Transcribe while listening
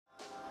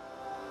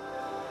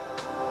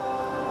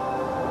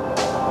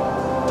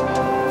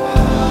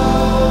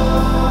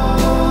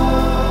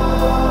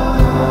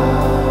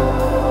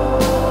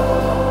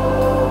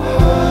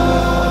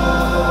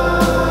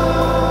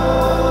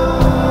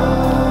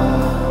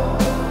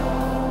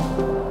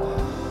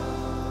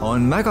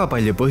On väga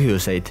palju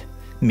põhjuseid,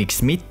 miks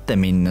mitte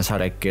minna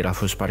Sareki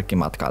rahvusparki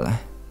matkale.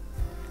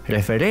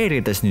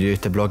 Refereerides nüüd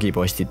ühte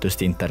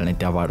blogipostitust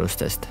interneti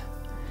avarustest.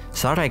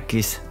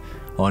 Sarekis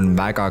on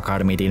väga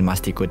karmid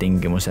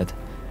ilmastikutingimused,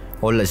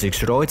 olles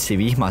üks Rootsi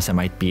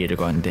vihmasemaid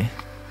piirkondi.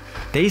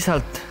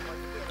 Teisalt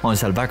on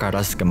seal väga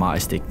raske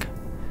maestik.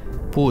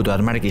 Puuduvad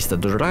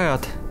märgistatud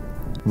rajad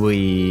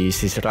või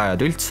siis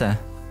rajad üldse.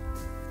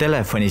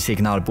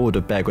 Telefonisignaal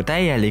puudub peaaegu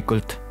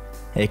täielikult,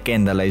 ehk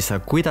endale ei saa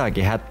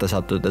kuidagi hätta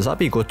sattudes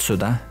abi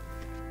kutsuda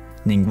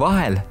ning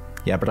vahel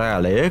jääb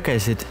rajale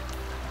jõgesid,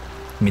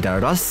 mida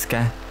on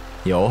raske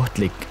ja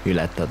ohtlik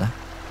ületada.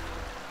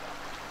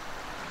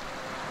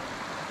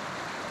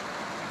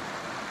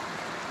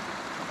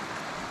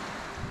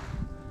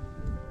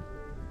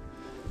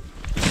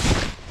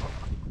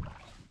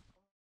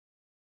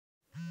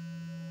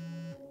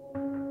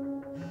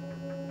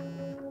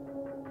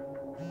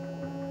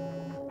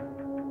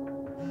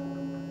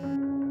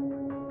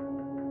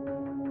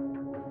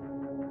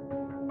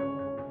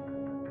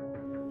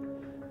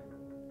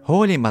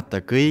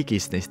 Hoolimata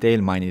kõigist neist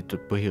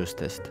eelmainitud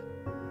põhjustest,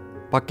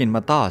 pakin ma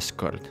taas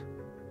kord,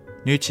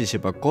 nüüd siis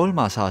juba 3.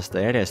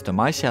 aasta järjest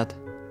oma asjad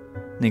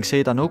ning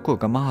sõidan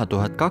Ukuga maha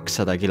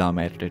 1200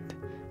 kilomeetrit,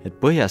 et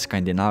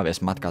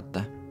Põhja-Skandinaavias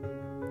matkata.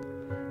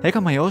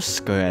 Ega ma ei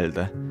oska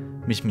öelda,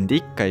 mis mind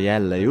ikka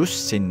jälle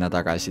just sinna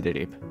tagasi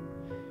tirib,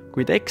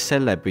 kuid eks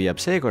selle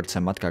püüab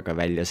seekordse matkaga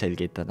välja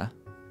selgitada.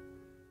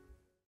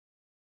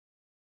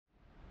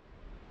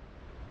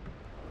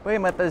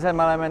 Põhimõtteliselt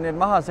me oleme nüüd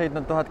maha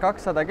sõitnud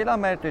 1200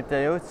 kilomeetrit ja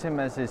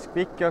jõudsime siis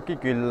Kvikjoki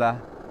külla,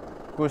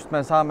 kust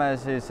me saame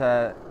siis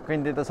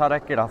kõndida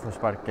Sareki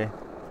rahvusparki.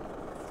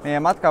 Meie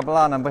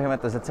matkaplaan on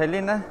põhimõtteliselt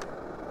selline.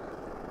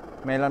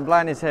 Meil on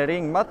plaanis see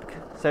ringmatk,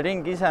 see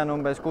ring ise on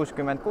umbes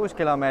 66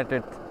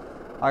 kilomeetrit,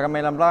 aga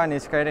meil on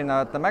plaanis ka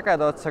erinevate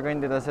mägede otsa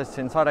kõndida, sest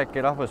siin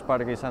Sareki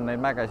rahvuspargis on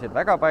neid mägesid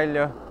väga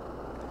palju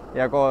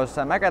ja koos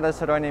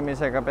mägedesse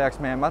ronimisega peaks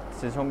meie matk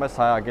siis umbes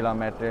 100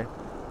 kilomeetri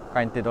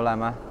kanti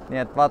tulema.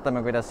 Nii et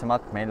vaatame, kuidas see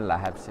matk meil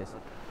läheb siis.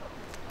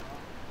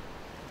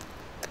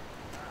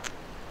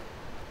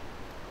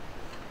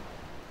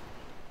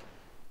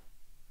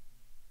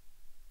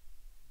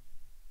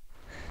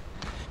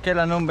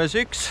 Kell on umbes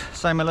 1,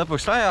 saime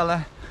lõpuks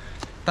rajale.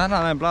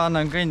 Tänane plaan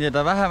on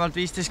kõndida vähemalt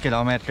 15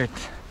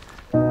 kilomeetrit.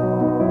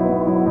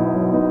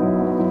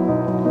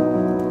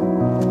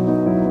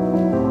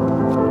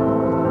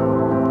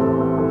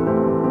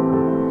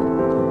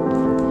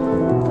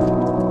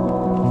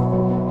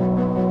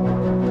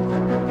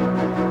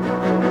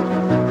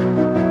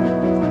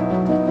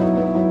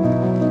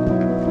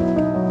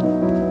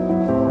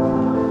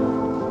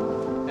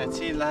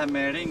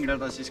 Läheme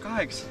ringrada siis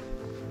 2,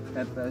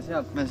 et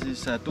sealt me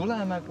siis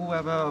tuleme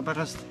 6 päeva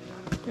pärast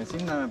ja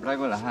sinna me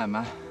praegu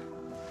läheme.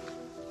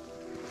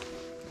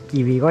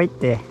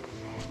 Kivikotti.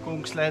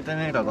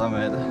 Kungsleedeni rada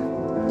mööda.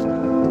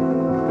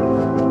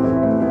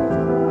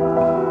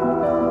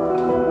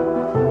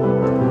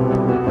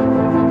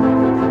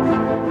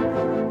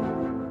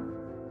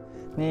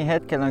 Nii,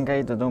 hetkel on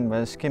käidud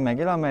umbes 10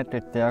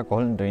 kilomeetrit ja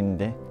 3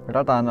 tundi.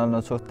 Rada on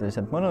olnud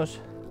suhteliselt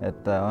mõnus,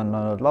 et on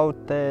olnud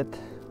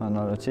laudteed, on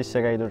olnud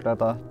sisse käidud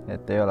rada,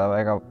 et ei ole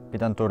väga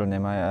pidanud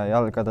turnima ja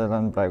jalgadel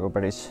on praegu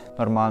päris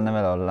normaalne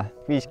veel olla.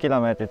 5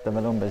 kilomeetrit on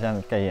veel umbes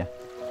jäänud käia.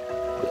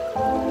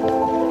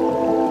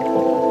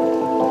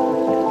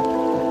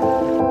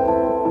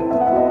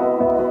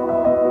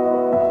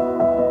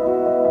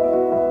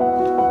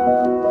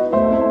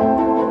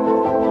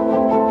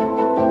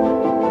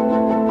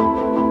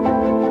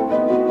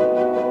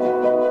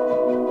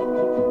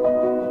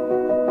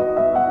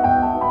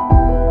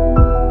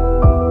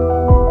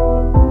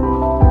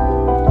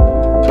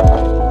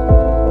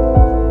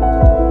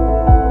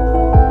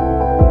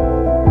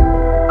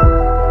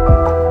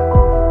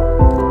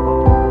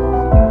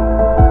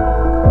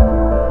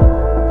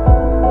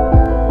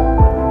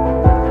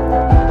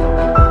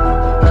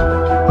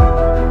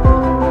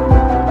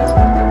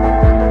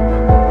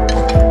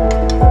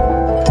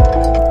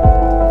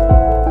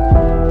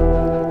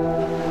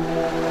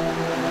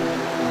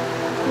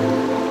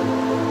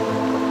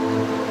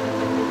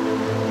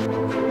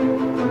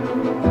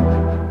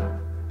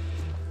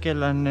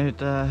 Kell on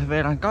nüüd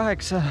veerand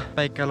 8,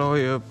 päike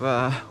loojub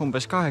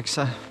umbes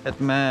 8,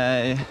 et me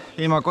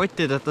ilma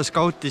kottideta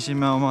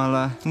skautisime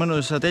omale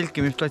mõnusa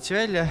telkimisplatsi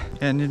välja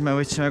ja nüüd me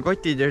võtsime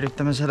kotid ja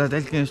üritame selle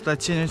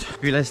telkimisplatsi nüüd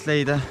üles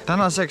leida.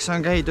 Tänaseks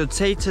on käidud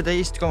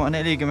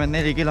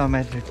 17,44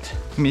 kilomeetrit,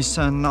 mis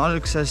on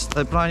algsest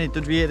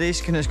plaanitud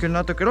 15 küll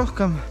natuke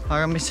rohkem,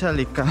 aga mis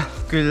seal ikka.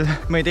 Küll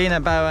mõni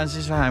teine päev on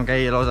siis vähem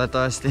käia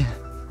loodetavasti.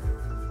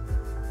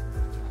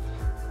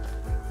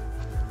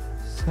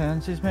 See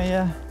on siis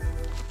meie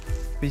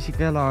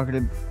pisike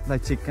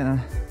laagriplatsikene.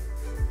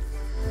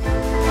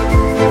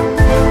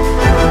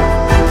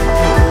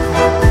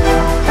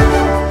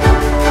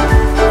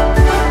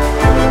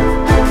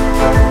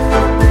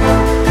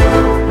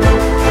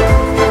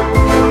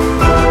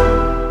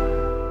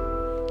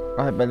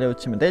 Vahepeal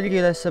jõudsime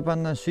telgi ülesse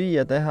panna,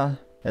 süüa teha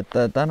et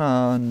täna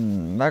on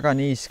väga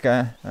niiske,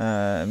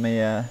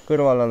 meie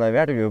kõrval olev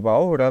järv juba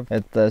aurab,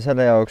 et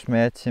selle jaoks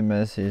me jätsime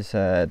siis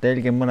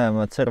telgi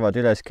mõlemad servad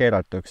üles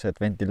keeratuks, et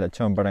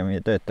ventilatsioon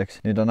paremini töötaks.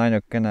 Nüüd on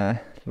ainukene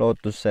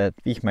lootus see, et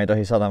vihma ei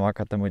tohi sadama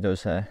hakata, muidu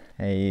see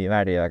ei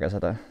vääri väga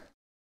seda.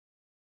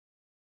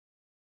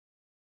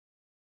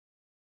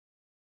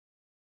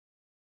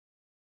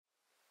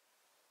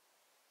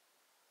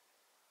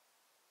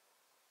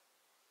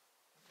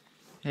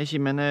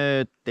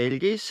 Esimene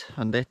telgis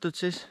on tehtud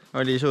siis,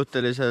 oli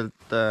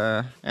suhteliselt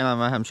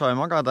enam-vähem soe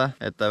magada,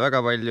 et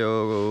väga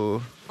palju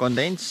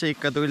kondentsi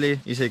ikka tuli,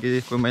 isegi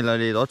kui meil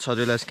olid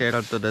otsad üles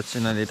keeratud, et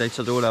siin oli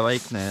täitsa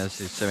tuulevaikne ja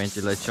siis see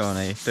ventilatsioon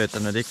ei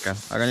töötanud ikka.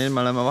 Aga nüüd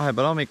me oleme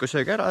vahepeal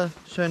hommikusöögi ära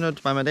söönud,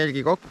 paneme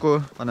telgi kokku,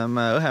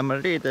 paneme õhemal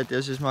riided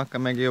ja siis me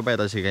hakkamegi juba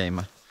edasi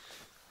käima.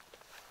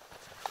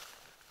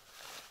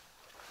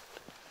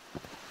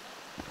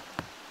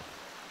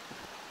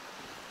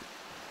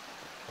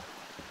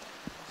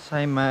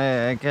 Saime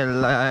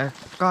kell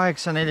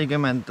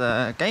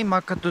 8:40 käima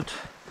hakatud,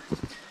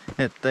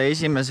 et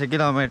esimese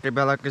kilomeetri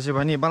peal hakkas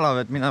juba nii palav,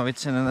 et mina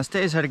võtsin ennast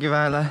eesärgi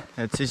väele,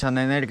 et siis on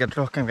energiat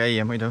rohkem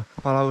käia, muidu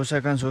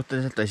palavusega on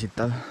suhteliselt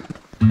väsitav.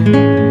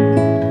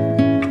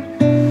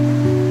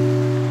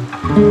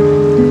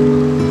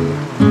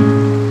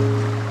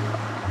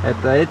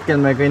 Et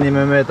hetkel me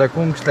kõnnime mööda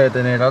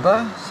Kungsledeni rada,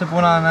 see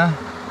punane.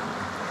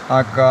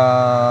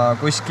 Aga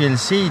kuskil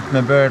siit me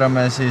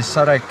pöörame siis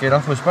Sareki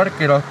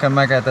rahvusparki rohkem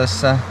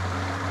mägedesse.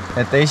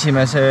 Et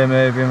esimese öö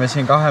me ööbime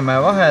siin 2 mäe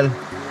vahel.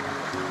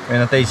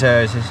 Või teise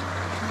öö siis.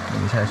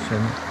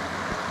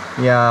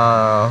 Ja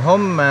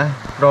homme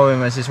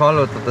proovime siis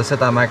vallutada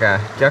seda mäge.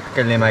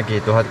 Tjahkelij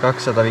mägi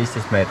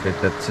 1215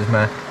 meetrit. Et siis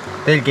me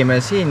telgime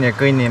siin ja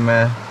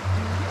kõnnime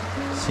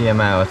siia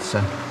mäe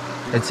otsa.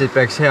 Et siit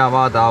peaks hea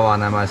vaade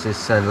avanema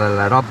siis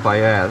sellele Rappa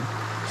jõe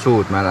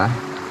suudmele,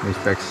 mis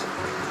peaks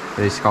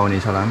päris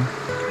kaunis olema.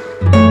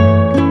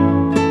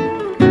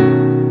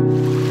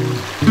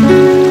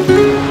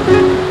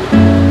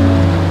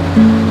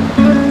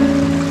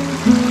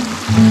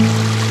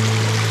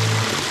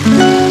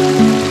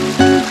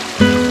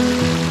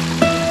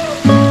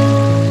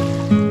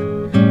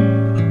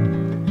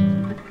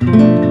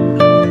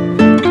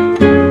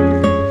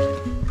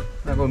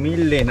 Nagu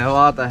milline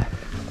vaade.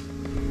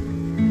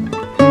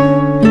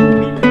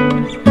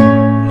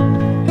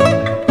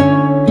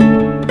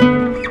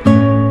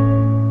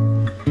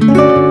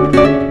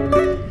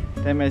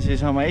 Teeme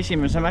siis oma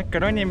esimese mäkke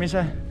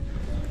ronimise,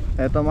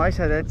 et oma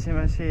asjad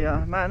jätsime siia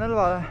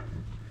mäenõlvale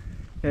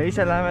ja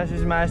ise läheme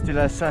siis mäest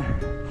ülesse.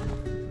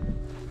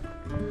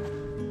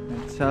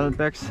 Et seal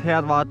peaks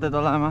head vaated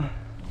olema.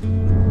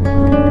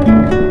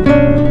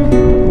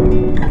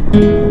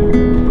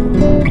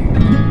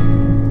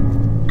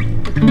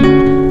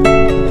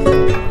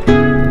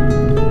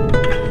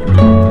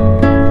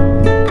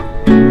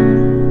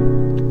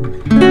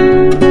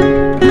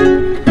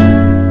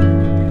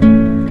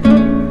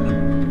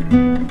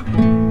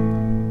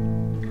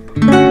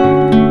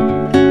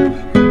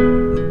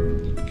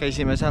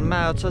 Käisime seal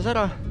mäe otsas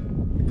ära,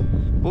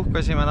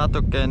 puhkasime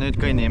natuke ja nüüd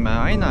kõnnime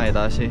aina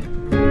edasi.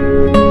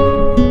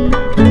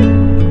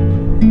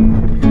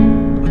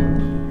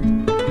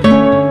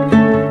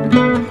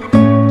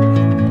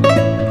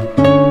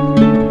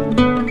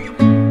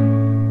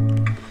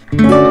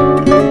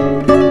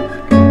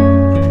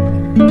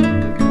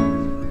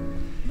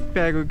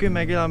 Peaaegu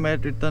 10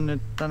 kilomeetrit on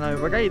nüüd täna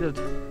juba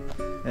käidud,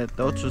 et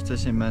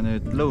otsustasime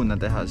nüüd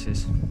lõuna teha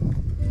siis.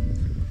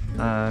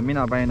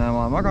 Mina panin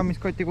oma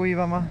magamiskoti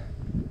kuivama.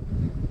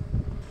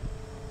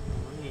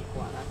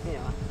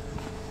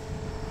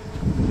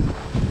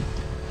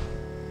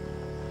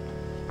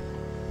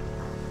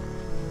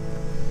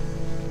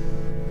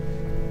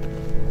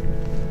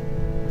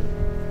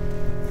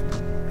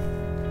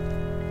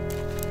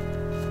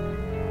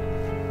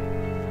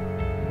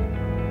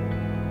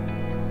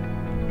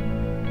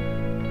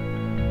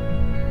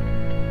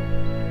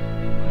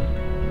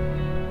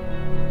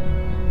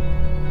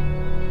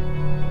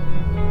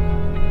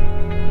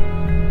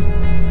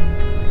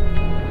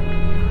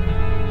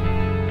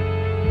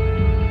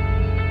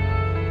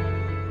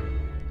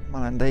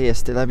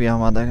 Täiesti läbi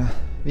omadega.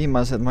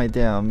 Viimased, ma ei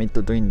tea,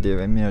 mitu tundi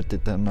või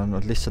minutit on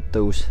olnud lihtsalt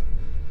tõus.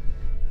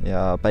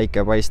 Ja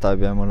päike paistab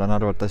ja mul on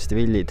arvatavasti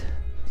villid.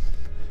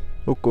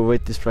 Uku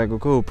võttis praegu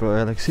GoPro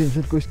ja läks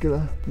ilmselt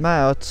kuskile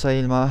mäe otsa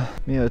ilma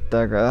minuti,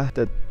 aga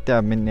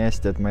teab mind nii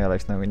hästi, et ma ei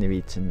oleks nagu nii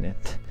viitsinud, nii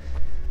et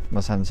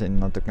ma saan siin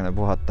natukene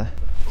puhata.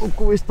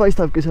 Uku vist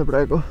paistabki see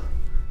praegu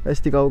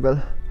hästi kaugel.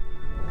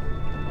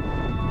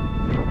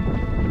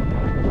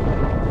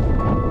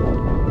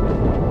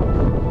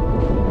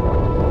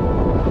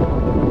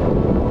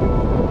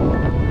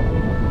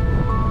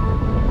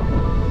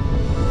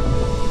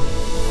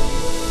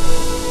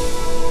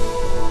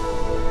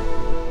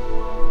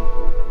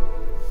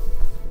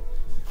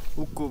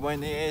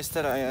 Pani eest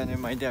ära ja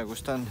nüüd ma ei tea,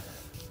 kus ta on.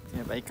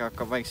 Ja päike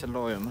hakkab vaikselt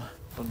loojuma.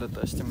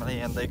 Loodetavasti ma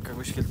leian ta ikka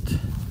kuskilt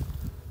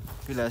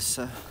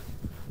ülesse.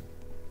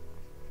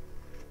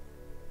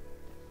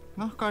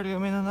 Noh,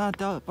 karjumine on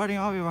alati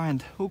parim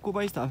abivahend. Uku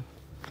paistab.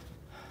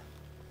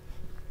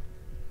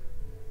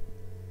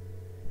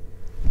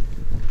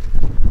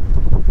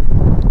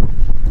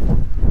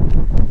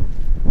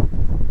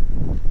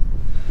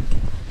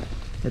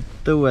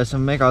 õues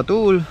on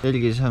megatuul,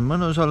 telgis on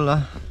mõnus olla,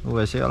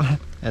 õues ei ole.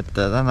 Et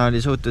täna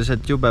oli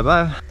suhteliselt jube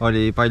päev,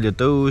 oli palju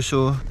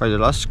tõusu, palju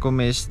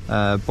laskumist,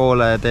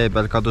 poole tee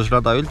peal kadus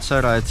rada üldse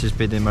ära, et siis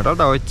pidime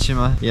rada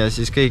otsima ja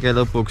siis kõige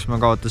lõpuks ma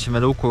kaotasin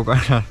veel Ukuga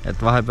ära, et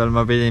vahepeal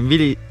ma pidin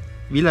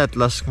vilet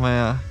laskma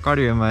ja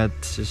karjuma,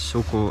 et siis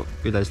Uku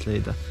üles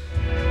leida.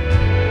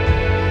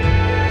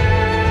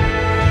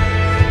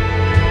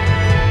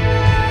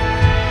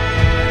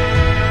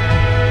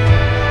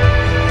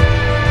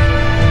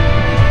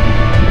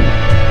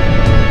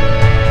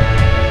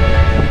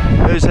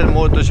 Öösel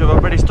muutus juba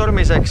päris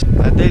tormiseks,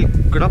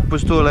 telk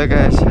rappus tuule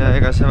käes ja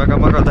ega see väga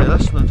magada ei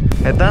lasknud.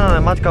 Et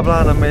tänane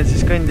matkaplaan on meil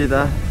siis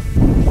kõndida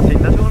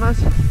sinna suunas,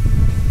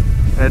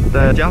 et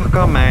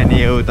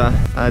Tjahkelijani jõuda.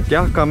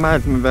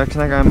 Tjahkelimäelt me peaks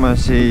nägema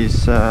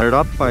siis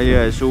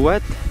Rapajõe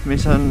suued,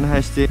 mis on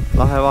hästi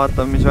lahe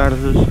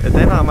vaatamisväärsus. Et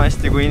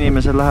enamasti, kui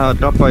inimesed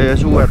lähevad Rapajõe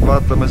suued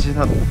vaatama, siis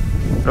nad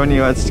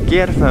ronivad siis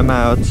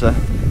Kierfemäe otsa.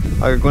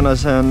 Aga kuna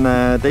see on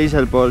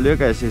teisel pool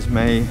jõge, siis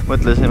me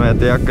mõtlesime,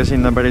 et ei hakka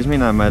sinna päris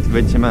minema, et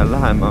võtsime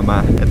lähema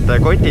mäe. Et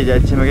kotid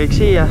jätsime kõik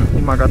siia,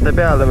 magate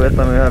peale,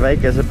 võtame ühe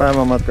väikese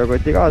päevamatka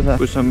koti kaasa,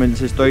 kus on meil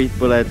siis toit,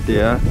 põleti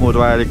ja muud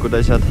vajalikud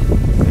asjad.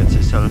 Et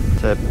siis seal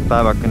see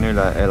päevakene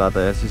üle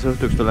elada ja siis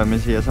õhtuks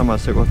tuleme siia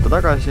samasse kohta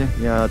tagasi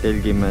ja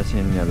telgime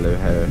siin jälle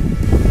ühe öö.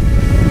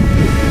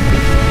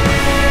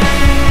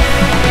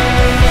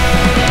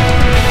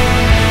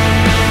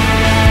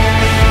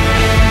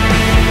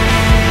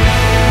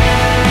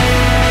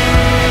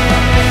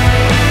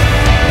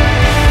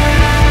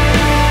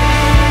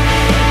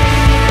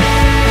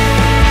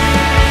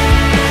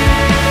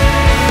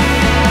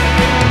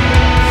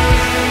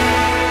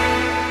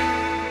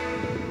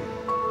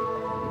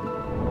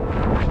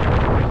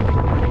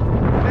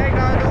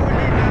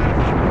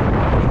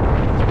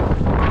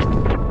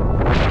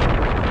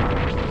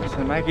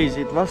 Mägi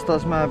siit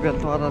vastasmäe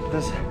pealt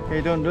vaadates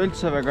ei tundu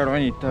üldse väga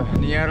ronitav.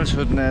 Nii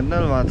järsud need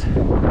nõlvad.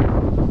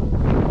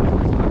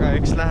 Aga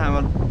üks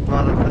lähemalt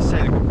vaadates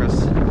selgub,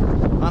 kas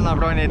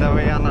annab ronida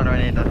või ei anna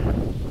ronida.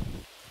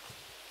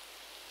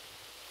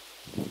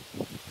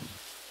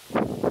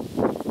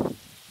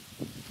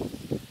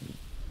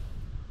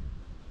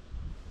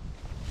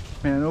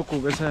 Meil on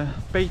Ukuga see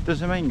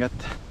peituse mäng,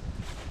 et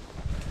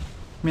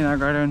mina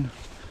karjun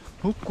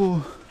Uku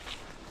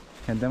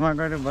ja tema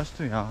karjub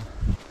vastu jaa.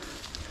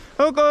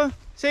 Uku,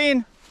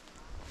 siin!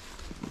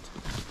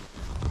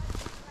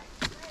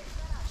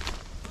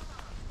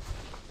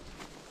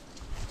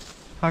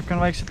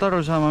 Hakkan vaikselt aru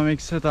saama,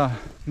 miks seda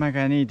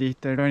mäge nii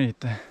tihti ei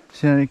ronita.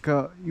 See on ikka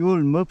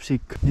julm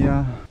õpsik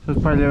ja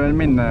suht palju veel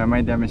minna ja ma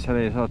ei tea, mis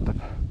seal ees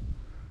ootab.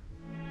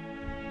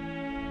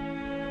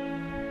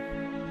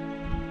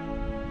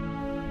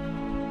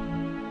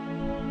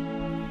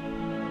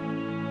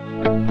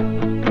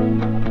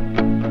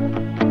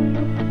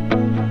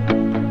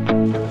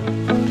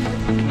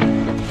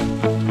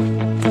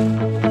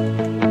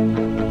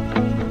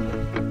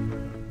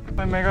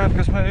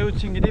 Kas ma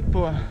jõudsingi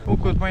tipu?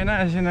 Ukut ma ei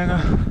näe siin, aga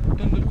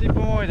tundub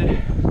tipu moodi.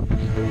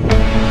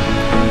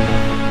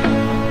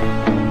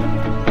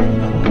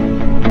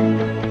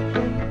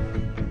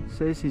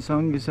 See siis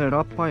ongi see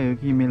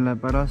Rapajõgi, mille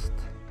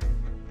pärast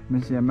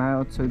me siia mäe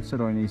otsa üldse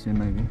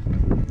ronisimegi.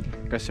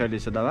 Kas see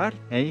oli seda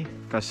väärt? Ei.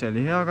 Kas see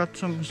oli hea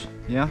katsumus?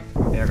 Jah.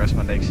 Ja kas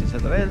ma teeksin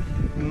seda veel?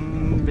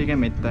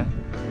 Pigem mitte.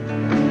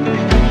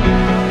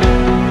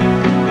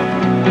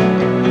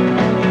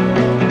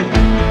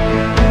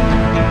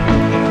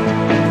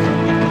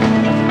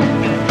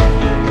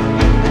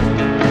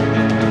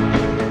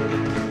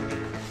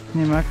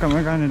 Me hakkame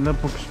ka nüüd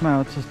lõpuks mäe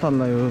otsast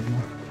alla jõudma.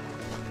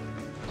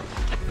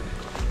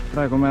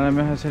 Praegu me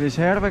oleme ühe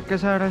sellise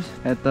järvekese ääres,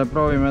 et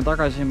proovime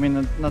tagasi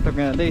minna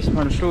natukene teist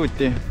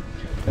marsruuti.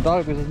 Et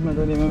alguses me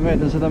tulime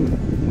mööda seda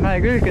mäe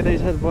külge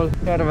teisel pool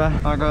järve,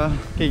 aga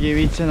keegi ei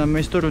viitsi enam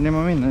meist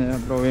Turunima minna ja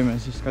proovime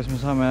siis, kas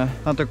me saame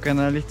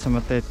natukene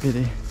lihtsamat teed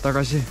pidi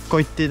tagasi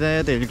kottide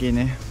ja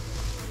telgini.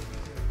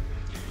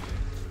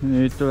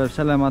 Nüüd tuleb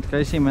selle matka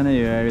esimene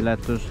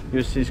jõeületus,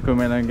 just siis, kui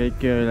meil on kõik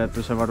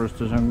jõeületuse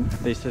varustus on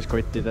teistes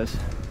kottides.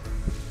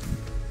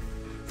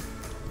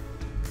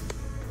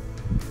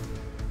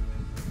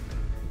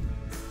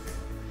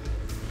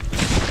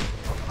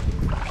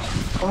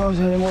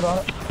 See oli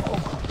mudane.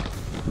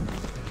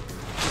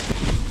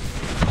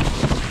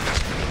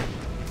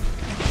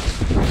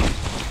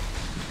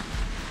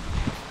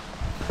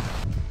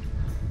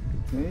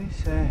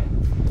 See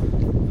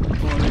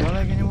pool ei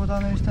olegi nii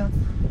mudane vist enam.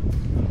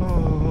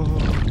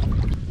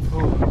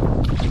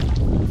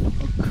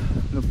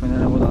 Lõppen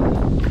jälle mudane.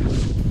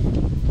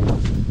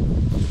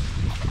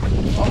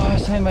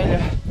 Sain välja.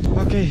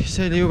 Okei,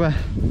 see oli jube.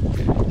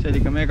 See oli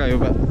ikka mega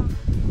jube.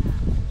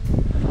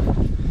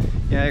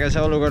 Ja ega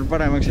see olukord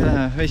paremaks ei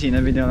lähe,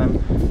 vesine pidi olema.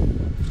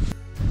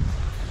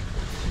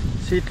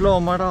 Siit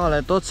loomaraal,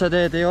 et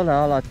otseteed ei ole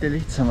alati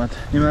lihtsamad.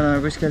 Nii me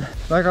oleme kuskil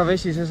väga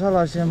vesises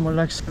alas ja mul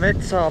läks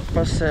vett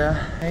saapasse ja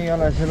ei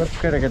ole see lõpp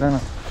kõrge täna.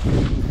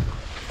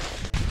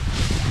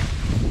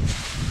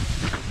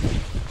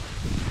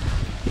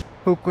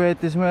 Uku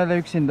jättis mu jälle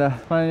üksinda.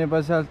 Ma olen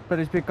juba sealt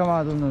päris pikka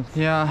maha tulnud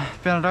ja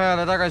pean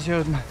rajale tagasi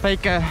jõudma.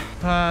 Päike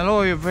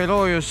loojub või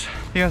loojus.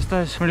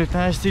 Igastahes ma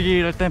üritan hästi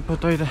kiiret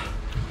tempot hoida.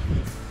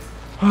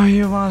 Oi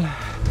jumal.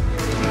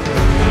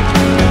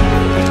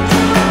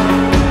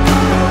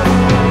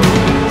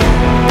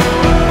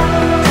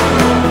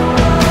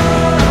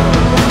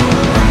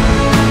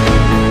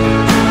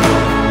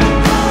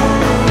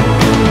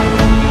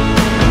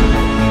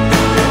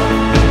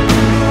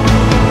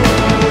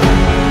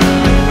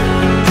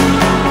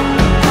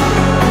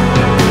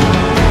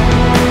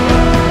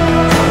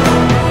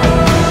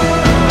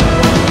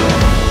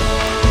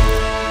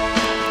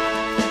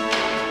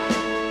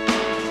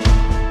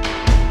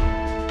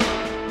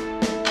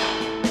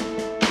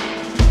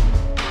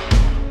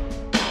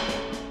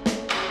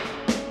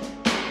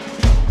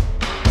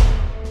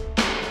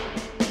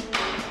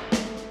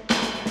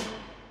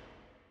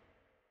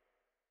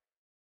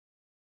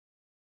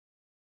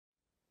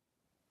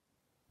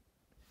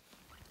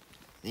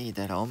 Nii,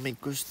 tere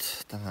hommikust.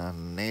 Täna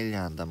on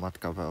 4.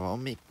 matkapäeva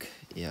hommik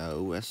ja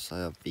õues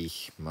sajab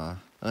vihma.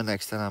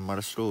 Õnneks täna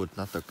marsruut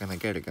natukene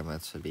kergem,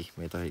 et see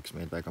vihm ei tohiks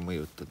meid väga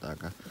mõjutada,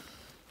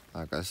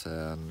 aga see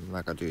on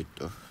väga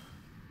tüütu.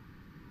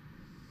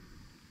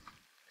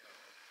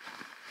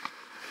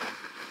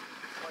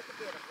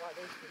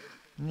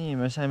 Nii,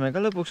 me saime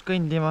ka lõpuks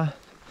kõndima.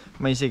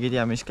 Ma isegi ei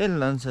tea, mis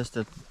kell on, sest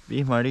et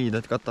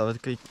vihmariided katavad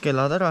kõik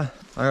kellad ära.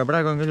 Aga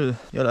praegu on küll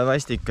jõle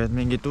vastik, et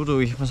mingit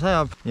uduvihma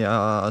sajab ja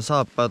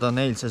saapad on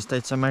eilsest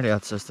täitsa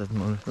märjad, sest et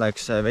mul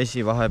läks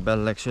vesi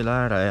vahepeal läks üle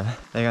ääre ja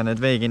ega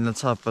need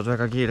veekindlad saapad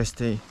väga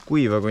kiiresti ei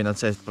kuiva, kui nad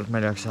seestpoolt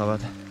märjaks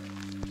saavad.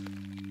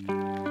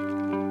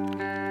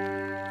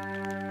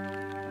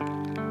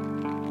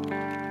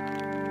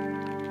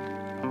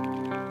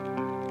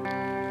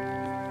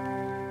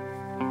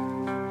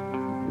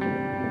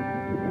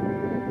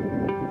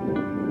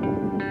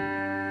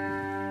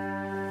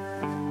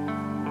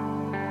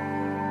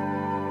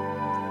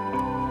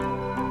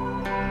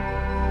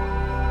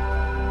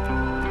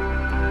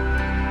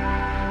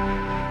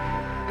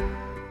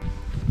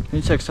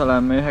 Nüüdseks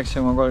oleme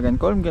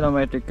 9,33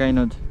 kilomeetrit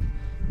käinud.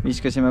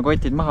 Viskasime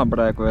kotid maha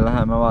praegu ja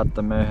läheme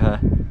vaatame ühe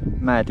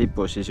mäe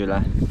tipu siis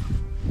üle.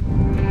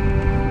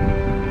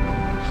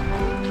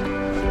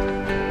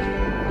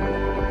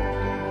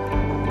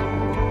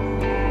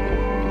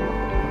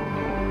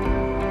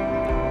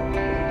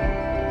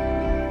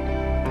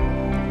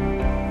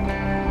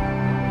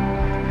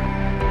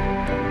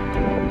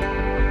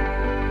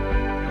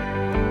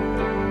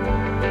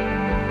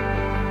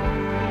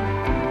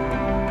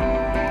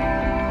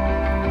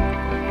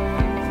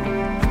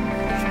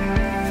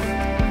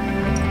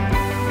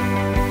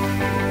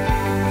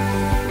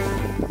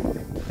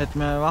 Et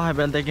me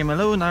vahepeal tegime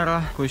lõuna ära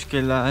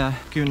kuskil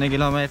 10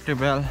 kilomeetri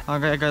peal,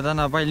 aga ega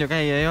täna palju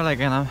käia ei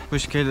olegi enam.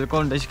 Kuskil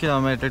 13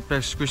 kilomeetrit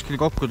peaks kuskil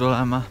kokku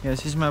tulema ja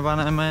siis me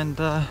paneme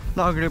enda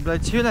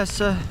laagriplatsi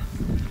ülesse,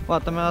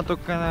 vaatame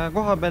natukene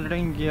koha peal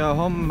ringi ja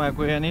homme,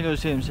 kui on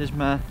ilus ilm, siis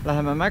me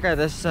läheme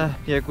mägedesse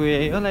ja kui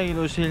ei ole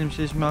ilus ilm,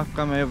 siis me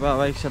hakkame juba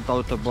vaikselt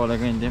auto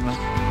poole kõndima.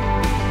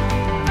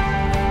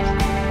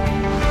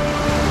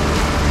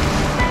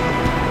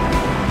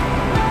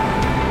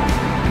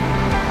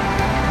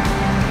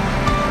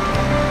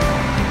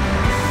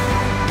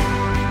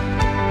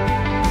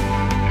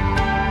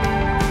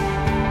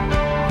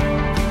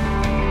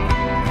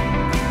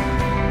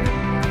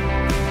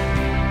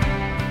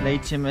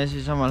 Leidsime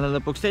siis omale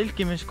lõpuks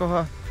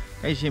telkimiskoha,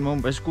 käisime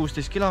umbes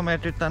 16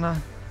 kilomeetrit täna,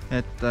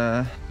 et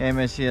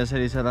jäime siia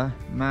sellisele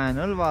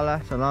mäenõlvale,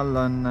 seal all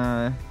on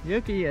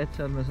jõgi, et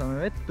seal me saame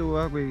vett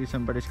tuua, kuigi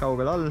see on päris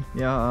kaugel all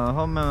ja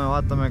homme me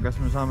vaatame, kas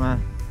me saame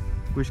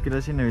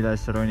kuskile sinna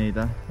üles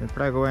ronida. Et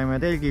praegu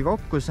võime telgi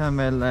kokku, see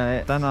on veel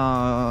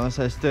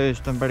tänasest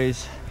ööst on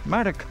päris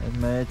märg,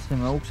 et me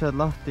jätsime uksed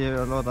lahti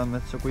ja loodame,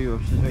 et see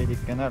kuivub siis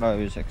veidikene ära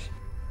ööseks.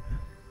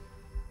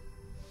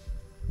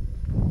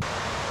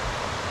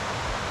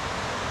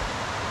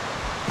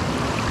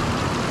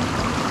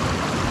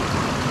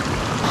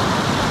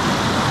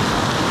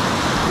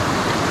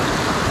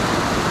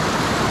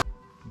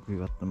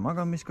 Kuivatan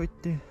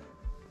magamiskotti.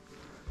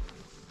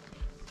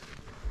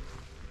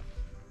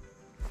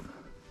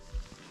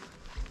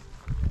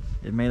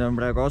 Et meil on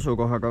praegu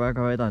asukohaga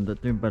väga vedanud,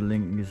 et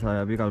ümberlingi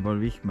sajab igal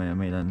pool vihma ja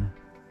meil on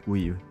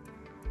kuiv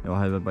ja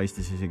vahepeal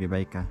paistis isegi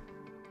päike.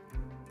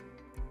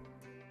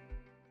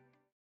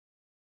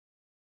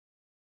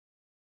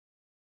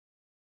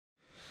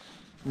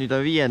 Nüüd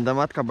on 5.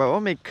 matkapäeva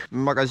hommik.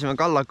 Me magasime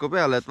kallaku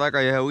peale, et väga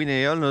hea uni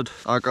ei olnud,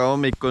 aga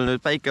hommikul nüüd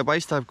päike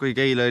paistab,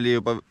 kuigi eile oli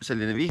juba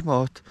selline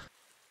vihmaoht.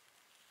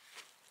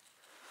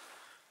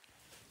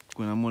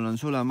 Kuna mul on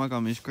sule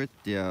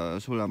magamiskott ja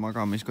sule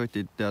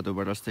magamiskotid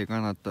teadupärast ei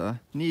kannata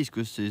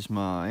niiskust, siis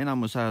ma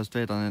enamus ajast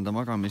veedan enda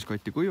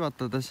magamiskotti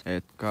kuivatades,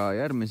 et ka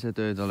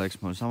järgmised ööd oleks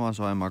mul sama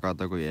soe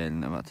magada kui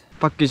eelnevad.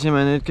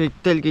 Pakkisime nüüd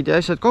kõik telgid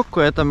ja asjad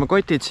kokku, jätame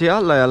kotid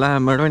siia alla ja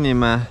läheme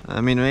ronime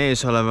minu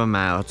ees oleva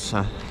mäe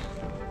otsa.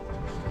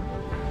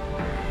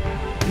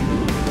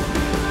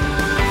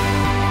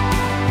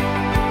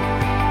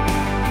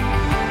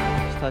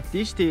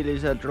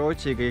 statistiliselt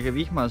Rootsi kõige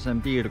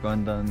vihmasem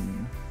piirkond on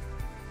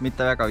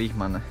mitte väga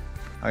vihmane.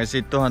 Aga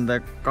siit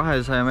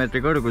 1200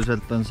 meetri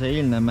kõrguselt on see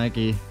eilne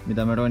mägi,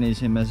 mida me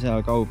ronisime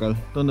seal kaugel.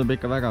 Tundub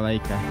ikka väga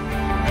väike.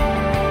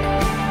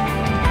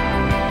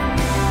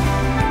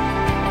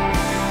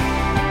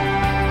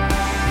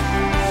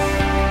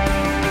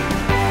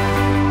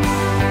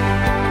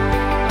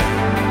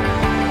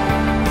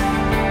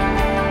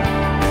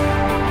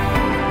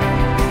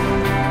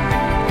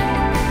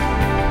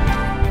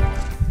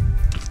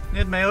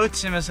 Nüüd me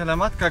jõudsime selle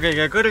matka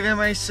kõige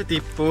kõrgemaisse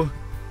tippu,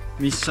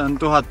 mis on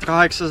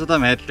 1800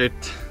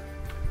 meetrit.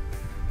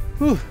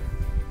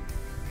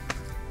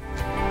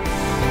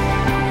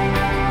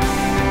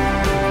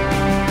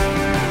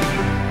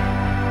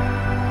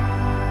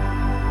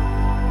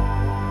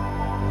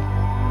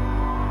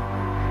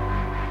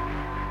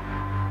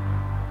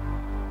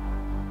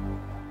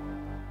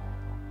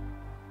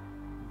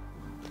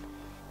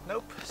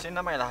 Nope,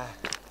 sinna ma ei lähe.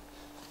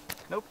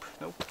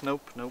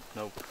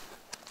 Nope.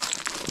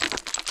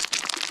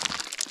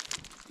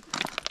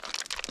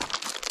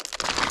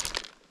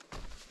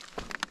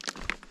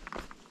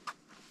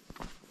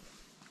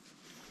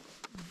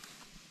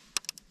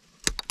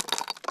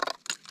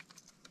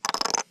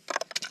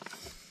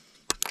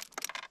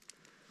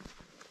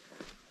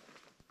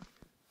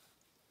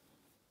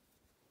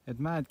 Et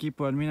mäed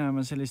kipuvad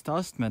minema selliste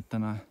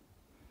astmetena,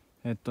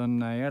 et on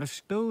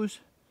järsk tõus,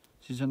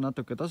 siis on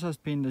natuke tasast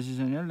pinda, siis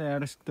on jälle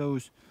järsk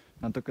tõus,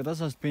 natuke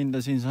tasast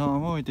pinda, siin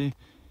samamoodi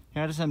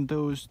järsem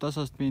tõus,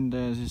 tasast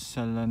pinda ja siis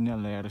seal on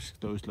jälle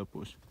järsk tõus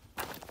lõpus.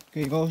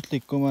 Kõige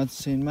ohtlikumad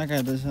siin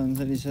mägedes on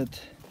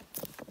sellised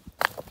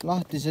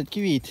lahtised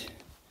kivid,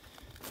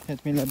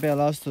 et mille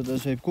peale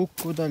astudes võib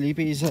kukkuda,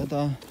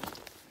 libiseda.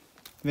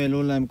 Veel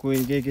hullem, kui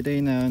keegi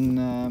teine on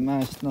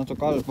mäest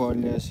natuke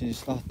allpool ja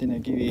siis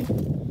lahtine kivi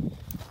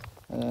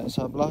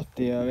saab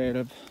lahti ja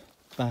veereb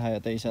pähe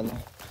ja teisele.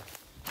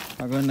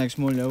 Aga õnneks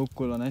mul ja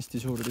Ukul on hästi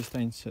suur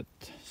distants,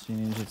 et siin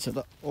ilmselt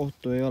seda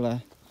ohtu ei ole.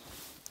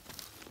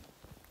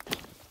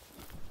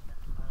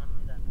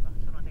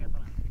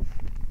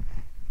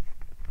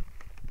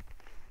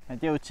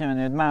 Et jõudsime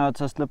nüüd mäe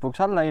otsast lõpuks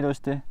alla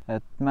ilusti,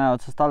 et mäe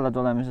otsast alla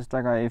tulemisest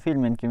väga ei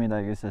filminudki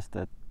midagi, sest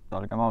et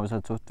olgem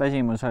ausad, suht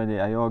väsimus oli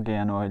ja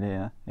joogijanu oli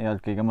ja ei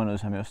olnud kõige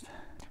mõnusam just.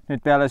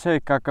 Nüüd peale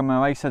sööki hakkame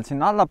vaikselt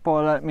sinna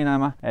allapoole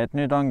minema, et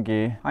nüüd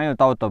ongi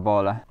ainult auto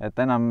poole, et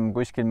enam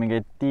kuskil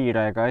mingeid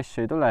tiire ega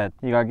asju ei tule,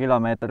 et iga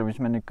kilomeeter,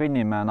 mis me nüüd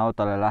kõnnime, on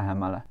autole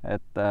lähemale.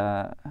 Et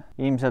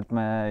ilmselt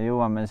me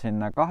jõuame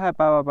sinna 2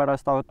 päeva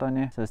pärast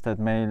autoni, sest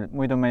et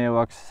muidu me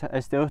jõuaks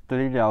hästi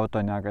õhtul hilja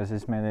autoni, aga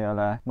siis meil ei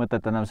ole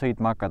mõtet enam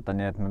sõitma hakata,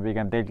 nii et me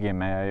pigem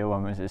telgime ja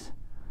jõuame siis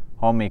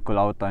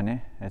hommikul autoni,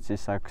 et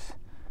siis saaks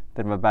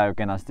terve päev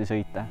kenasti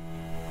sõita.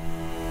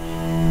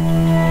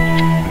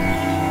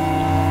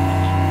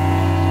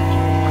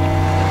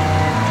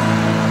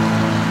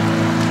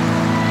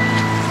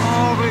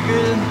 Kui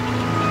külm!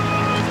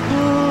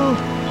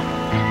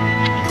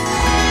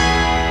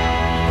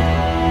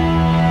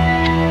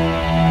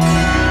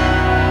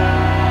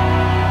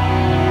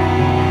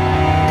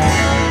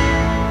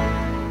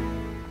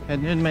 Et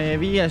nüüd meie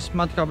 5.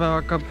 matkapäev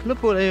hakkab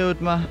lõpule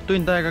jõudma.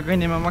 Tund aega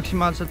kõnnime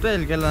maksimaalselt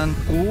veel, kell on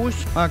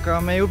 6, aga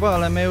me juba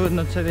oleme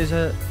jõudnud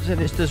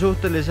selliste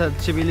suhteliselt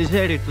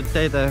tsiviliseeritud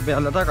teede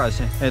peale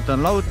tagasi. Et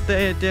on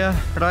laudteed ja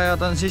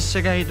rajad on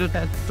sisse käidud,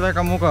 et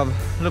väga mugav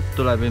lõpp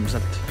tuleb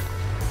ilmselt.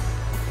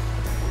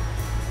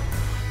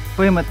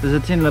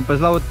 Põhimõtteliselt siin lõppes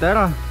laudtee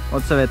ära,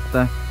 otsa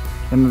vette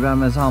ja me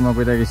peame saama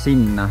kuidagi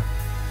sinna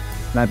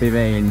läbi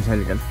vee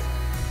ilmselgelt.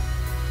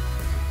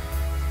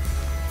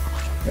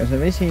 Ja see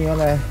vesi ei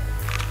ole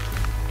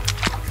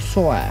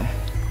soe.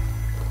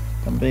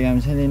 Ta on pigem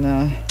selline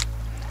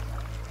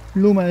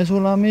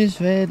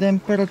lumesulamisvee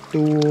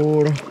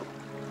temperatuur.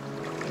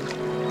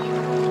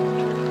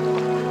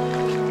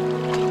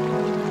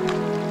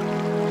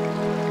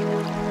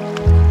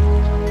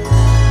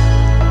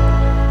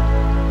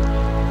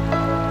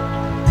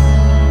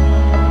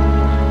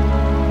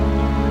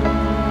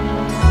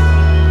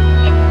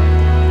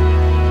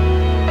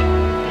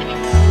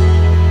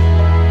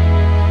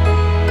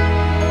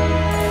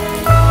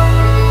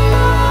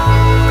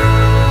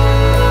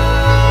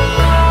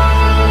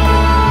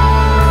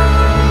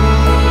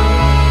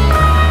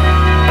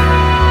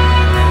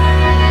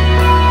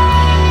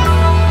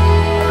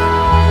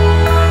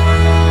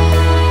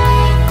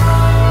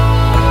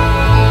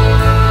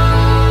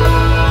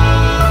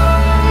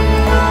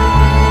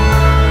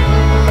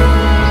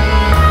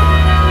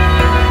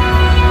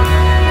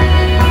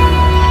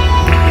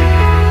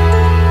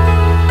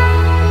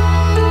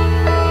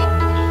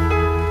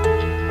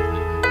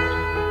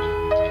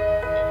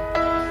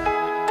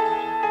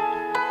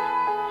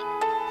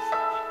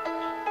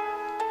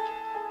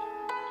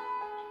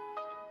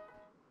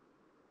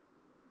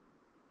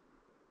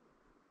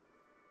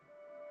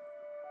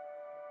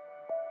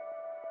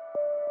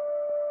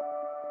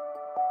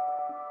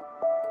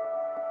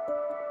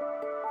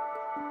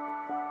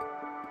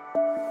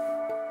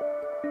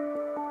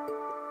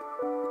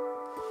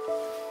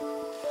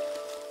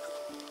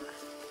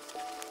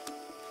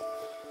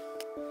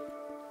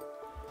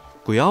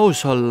 kui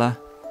aus olla,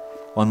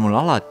 on mul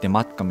alati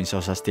matkamise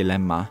osas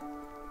dilemma.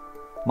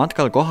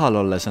 Matkal kohal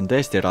olles on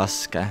tõesti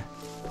raske,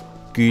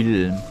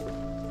 külm,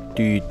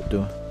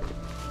 tüütu.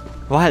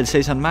 Vahel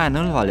seisan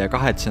mäenõlval ja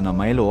kahetsen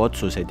oma elu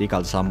otsuseid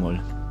igal sammul.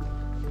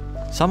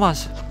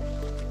 Samas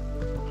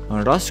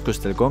on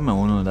raskustel komme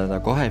ununeda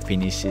kohe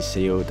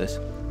finišisse jõudes.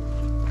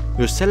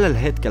 Just sellel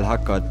hetkel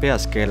hakkavad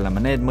peas keerlema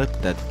need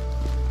mõtted,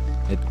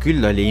 et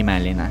küll oli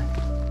imeline.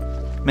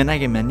 Me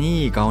nägime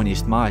nii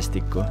kaunist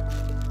maastikku,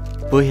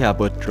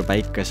 põhjapõtru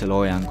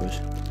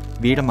päikeseloojangus,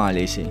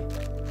 virmalisi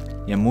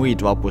ja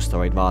muid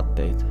vapustavaid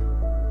vaateid.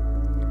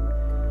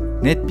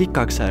 Need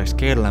pikaks ajaks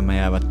keerlema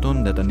jäävad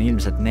tunded on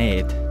ilmselt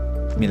need,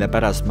 mille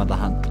pärast ma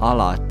tahan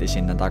alati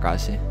sinna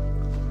tagasi.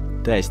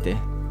 Tõesti,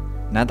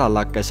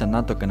 nädalakes on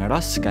natukene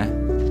raske,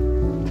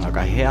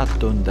 aga head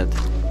tunded,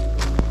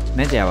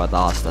 need jäävad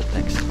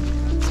aastateks.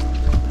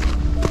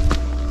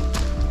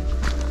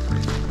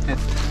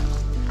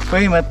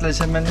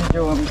 Põhimõtteliselt me nüüd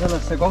jõuame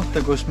sellesse kohta,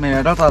 kus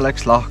meie rada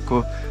läks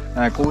lahku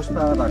 6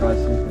 päeva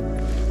tagasi.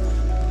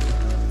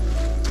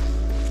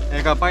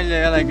 Ega palju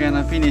ei olegi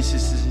enam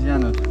finišisse siis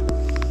jäänud.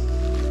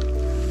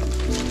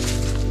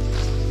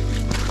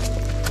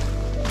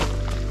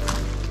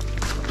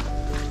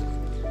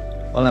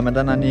 Oleme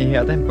täna nii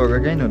hea tempoga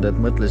käinud, et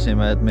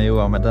mõtlesime, et me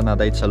jõuame täna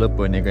täitsa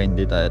lõpuni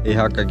kõndida, et ei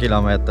hakka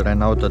kilomeeter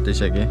enne autot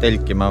isegi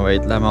telkima,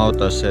 vaid lähme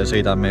autosse ja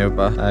sõidame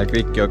juba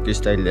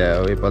Kvikkjokist välja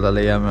ja võib-olla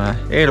leiame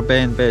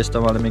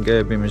Airbnb-st omale mingi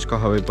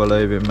ööbimiskoha,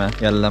 võib-olla ööbime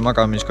jälle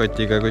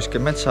magamiskotiga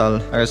kuskil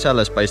metsal, aga see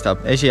alles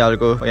paistab.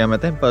 Esialgu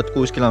hoiame tempot,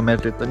 6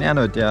 kilomeetrit on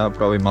jäänud ja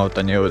proovime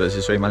autoni jõuda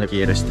siis võimalik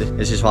kiiresti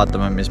ja siis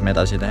vaatame, mis me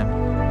edasi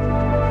teeme.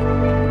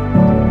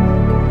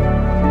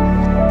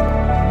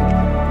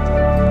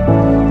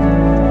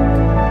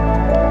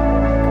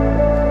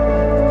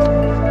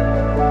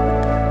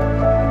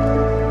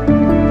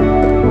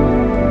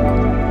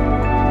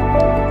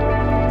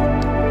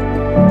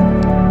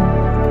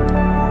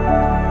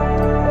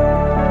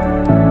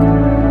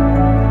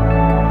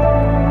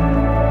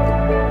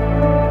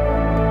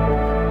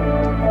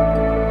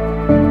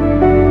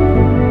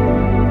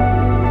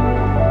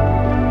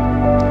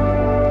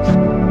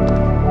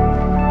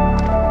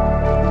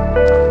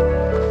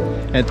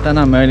 Et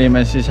täna me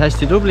olime siis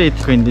hästi tublid,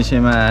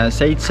 kõndisime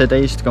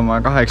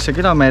 17,8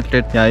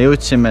 kilomeetrit ja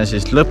jõudsime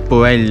siis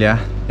lõppu välja,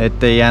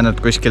 et ei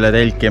jäänud kuskile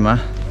telkima.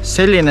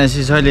 Selline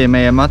siis oli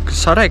meie matk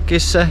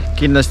Sarekisse.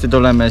 Kindlasti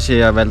tuleme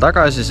siia veel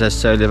tagasi,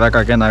 sest see oli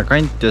väga kena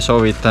kant ja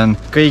soovitan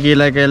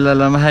kõigile, kellel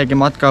on vähegi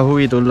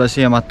matkahuvi tulla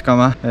siia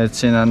matkama. Et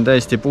siin on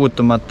tõesti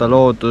puutumata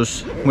loodus.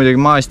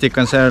 Muidugi maastik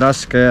on see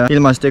raske ja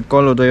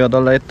ilmastikuolud võivad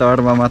olla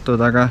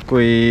ettearvamatud, aga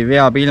kui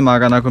veab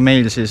ilmaga nagu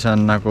meil, siis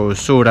on nagu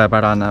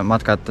suurepärane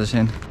matkata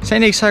siin.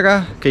 Seniks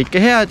aga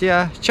kõike head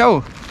ja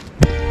tšau!